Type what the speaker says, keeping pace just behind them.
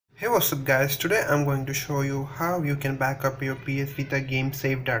Hey, what's up guys, today I'm going to show you how you can back up your PSVITA game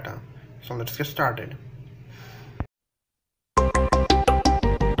save data. So let's get started.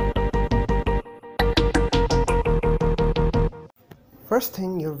 First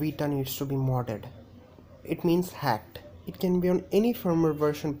thing, your Vita needs to be modded. It means hacked. It can be on any firmware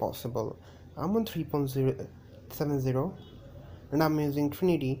version possible. I'm on 3.070 and I'm using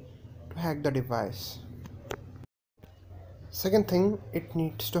Trinity to hack the device. Second thing, it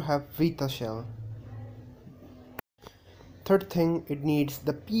needs to have Vitashell. Third thing, it needs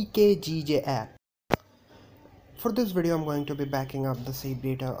the PKGJ app. For this video, I'm going to be backing up the save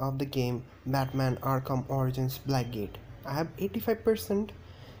data of the game Batman Arkham Origins Blackgate. I have 85%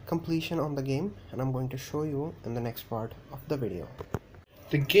 completion on the game and I'm going to show you in the next part of the video.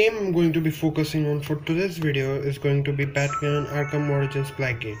 The game I'm going to be focusing on for today's video is going to be Batman Arkham Origins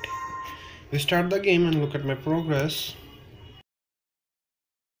Blackgate. We start the game and look at my progress.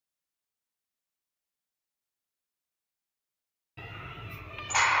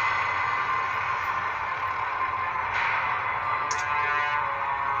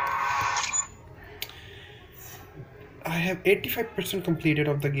 I have 85% completed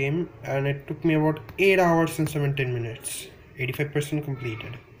of the game and it took me about 8 hours and 17 minutes. 85%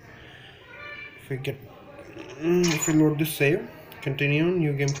 completed. If we load this save, continue,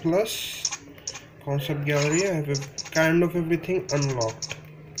 new game plus, concept gallery, I have kind of everything unlocked.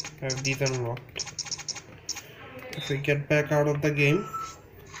 I have these unlocked. If we get back out of the game,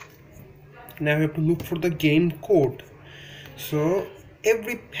 now we have to look for the game code. So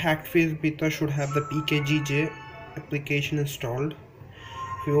every hacked PSVITA should have the PKGJ application installed.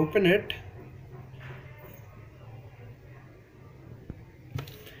 If you open it,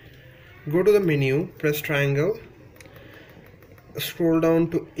 go to the menu, press triangle, scroll down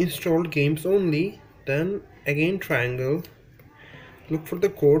to installed games only, then again triangle, look for the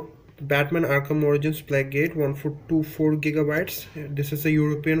code Batman Arkham Origins Blackgate 1424 gigabytes. This is a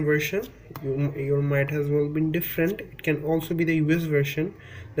European version. You might as well be different. It can also be the US version.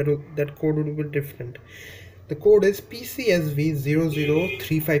 That code would be different. The code is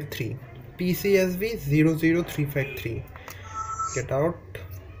PCSV00353. PCSV00353. Get out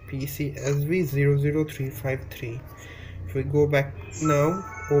PCSV00353. If we go back now,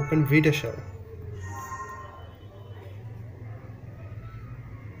 open Vitashell.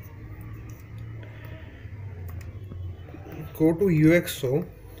 Go to UXO,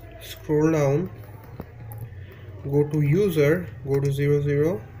 scroll down, go to user, go to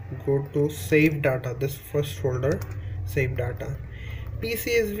 00, go to save data, this first folder, save data,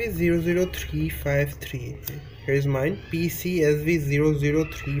 PCSV00353. Here's mine,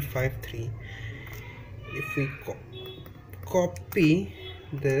 PCSV00353. If we copy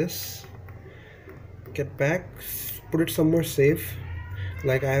this, get back, put it somewhere safe,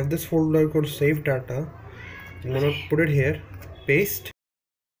 like I have this folder called save data. I'm gonna put it here, paste.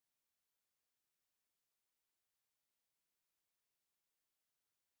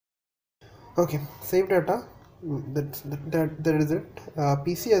 Okay, save data. That is it.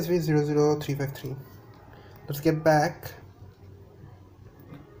 PCSV00353. Let's get back.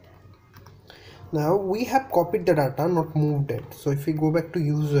 Now we have copied the data, not moved it. So if we go back to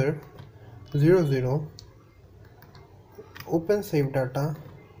user 00, open save data,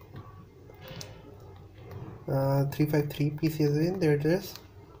 353 PCSV, there it is.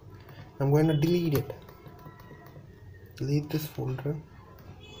 I'm going to delete it. Delete this folder.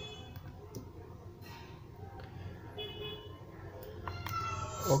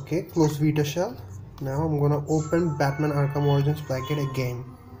 Okay, close Vitashell. Now I'm gonna open Batman Arkham Origins Blackgate again,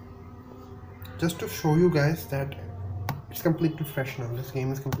 just to show you guys that it's completely fresh now. This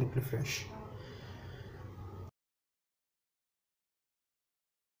game is completely fresh.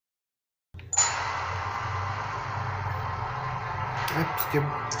 Skip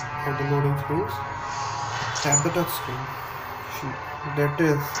all the loading screens. Tap the touch screen. That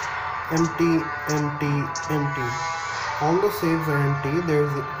is empty. All the saves are empty. You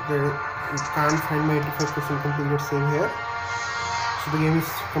can't find my 85% completed save here. So the game is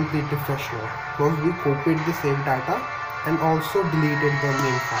completely fresh now, because we copied the save data and also deleted the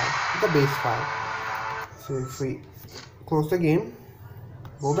main file, the base file. So if we close the game,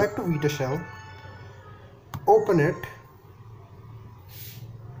 go back to Vitashell, open it,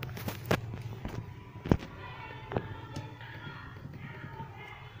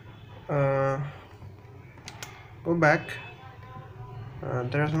 go back,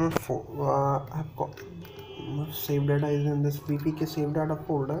 there is no I've got save data is in this VPK save data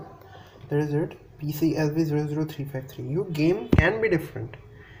folder. There is it, PCSV00353. Your game can be different.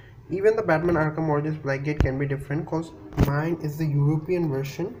 Even the Batman Arkham Origins Blackgate can be different because mine is the European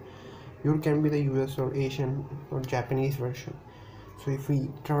version. Yours can be the US or Asian or Japanese version. So if we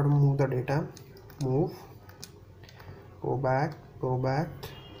try to move the data, move, go back,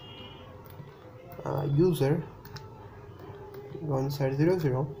 user, go inside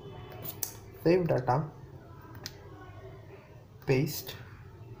 00, save data, paste.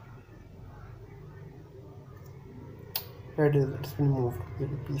 Here it is, it's been moved.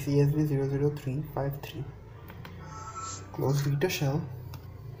 PSV00353. Close Vitashell.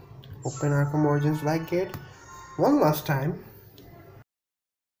 Open Arkham Origins Blackgate one last time.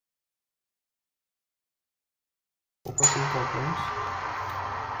 Focus on problems.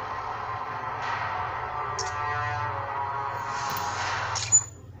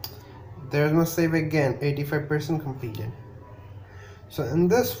 There's my save again. 85% completed. So in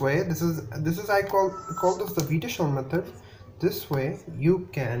this way, this is I call this the Vitashell method. This way you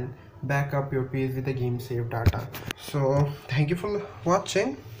can back up your PSVITA game save data. So thank you for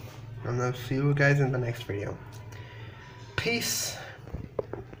watching, and I'll see you guys in the next video. Peace.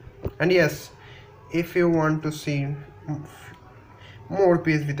 And yes, if you want to see more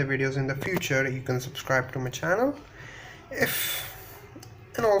PSVITA videos in the future, you can subscribe to my channel,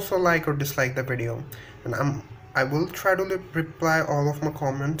 and also like or dislike the video, and I will try to reply all of my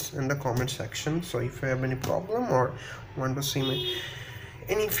comments in the comment section. So if you have any problem or want to see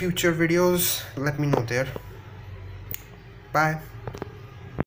any future videos, let me know there. Bye.